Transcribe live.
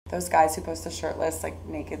Those guys who post the shirtless, like,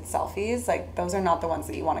 naked selfies, like, those are not the ones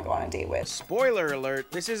that you want to go on a date with. Spoiler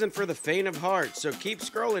alert, this isn't for the faint of heart, so keep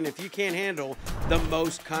scrolling if you can't handle the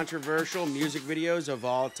most controversial music videos of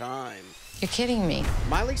all time. You're kidding me.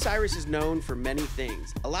 Miley Cyrus is known for many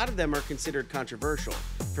things. A lot of them are considered controversial,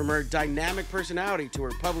 from her dynamic personality to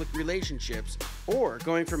her public relationships, or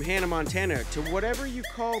going from Hannah Montana to whatever you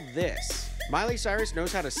call this. Miley Cyrus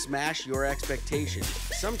knows how to smash your expectations,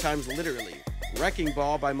 sometimes literally. Wrecking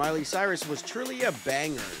Ball by Miley Cyrus was truly a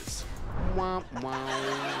bangers. Womp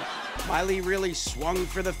womp. Miley really swung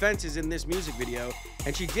for the fences in this music video,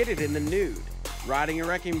 and she did it in the nude. Riding a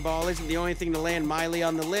wrecking ball isn't the only thing to land Miley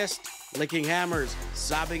on the list. Licking hammers,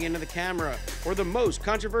 sobbing into the camera, or the most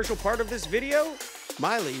controversial part of this video?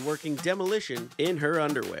 Miley working demolition in her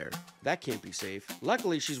underwear. That can't be safe.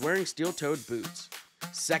 Luckily, she's wearing steel-toed boots.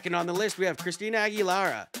 Second on the list, we have Christina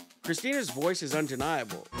Aguilera. Christina's voice is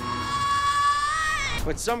undeniable,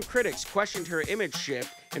 but some critics questioned her image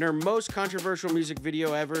shift in her most controversial music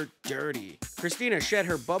video ever, Dirty. Christina shed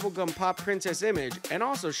her bubblegum pop princess image and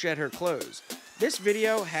also shed her clothes. This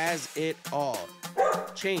video has it all.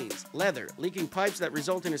 Chains, leather, leaking pipes that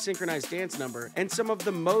result in a synchronized dance number, and some of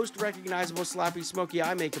the most recognizable sloppy smoky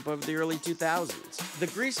eye makeup of the early 2000s. The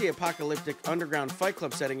greasy apocalyptic underground Fight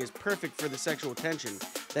Club setting is perfect for the sexual tension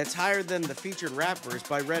that's higher than the featured rap verse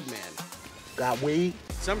by Redman. Got weed?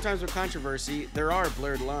 Sometimes with controversy, there are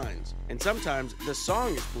blurred lines, and sometimes the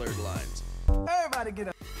song is blurred lines. Everybody get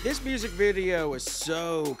up. This music video is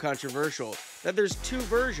so controversial that there's two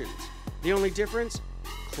versions. The only difference?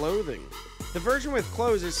 Clothing. The version with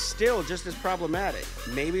clothes is still just as problematic.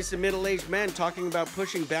 Maybe some middle-aged men talking about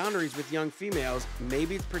pushing boundaries with young females.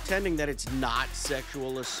 Maybe it's pretending that it's not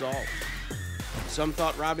sexual assault. Some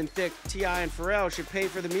thought Robin Thicke, T.I., and Pharrell should pay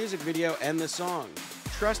for the music video and the song.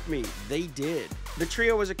 Trust me, they did. The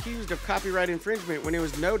trio was accused of copyright infringement when it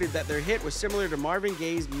was noted that their hit was similar to Marvin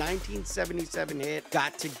Gaye's 1977 hit,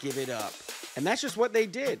 Got to Give It Up. And that's just what they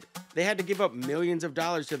did. They had to give up millions of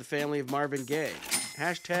dollars to the family of Marvin Gaye.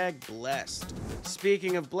 Hashtag blessed.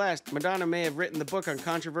 Speaking of blessed, Madonna may have written the book on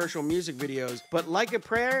controversial music videos, but Like a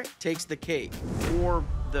Prayer takes the cake. Or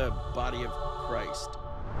the body of Christ.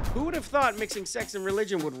 Who would have thought mixing sex and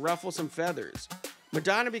religion would ruffle some feathers?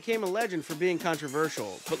 Madonna became a legend for being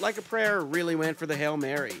controversial, but Like a Prayer really went for the Hail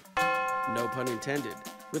Mary. No pun intended.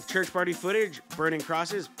 With church party footage, burning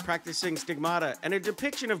crosses, practicing stigmata, and a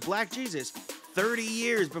depiction of Black Jesus 30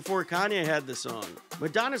 years before Kanye had the song.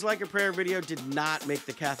 Madonna's Like a Prayer video did not make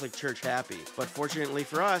the Catholic Church happy, but fortunately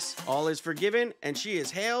for us, all is forgiven, and she is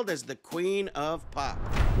hailed as the Queen of Pop.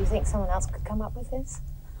 You think someone else could come up with this?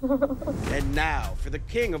 And now, for the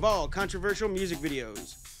king of all controversial music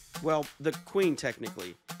videos. Well, the Queen,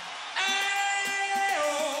 technically.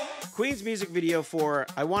 Queen's music video for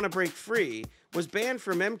I Wanna Break Free was banned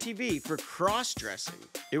from MTV for cross-dressing.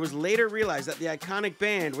 It was later realized that the iconic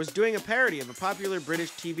band was doing a parody of a popular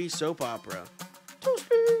British TV soap opera.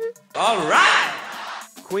 All right!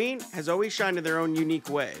 Queen has always shined in their own unique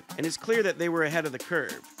way, and it's clear that they were ahead of the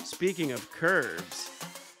curve. Speaking of curves,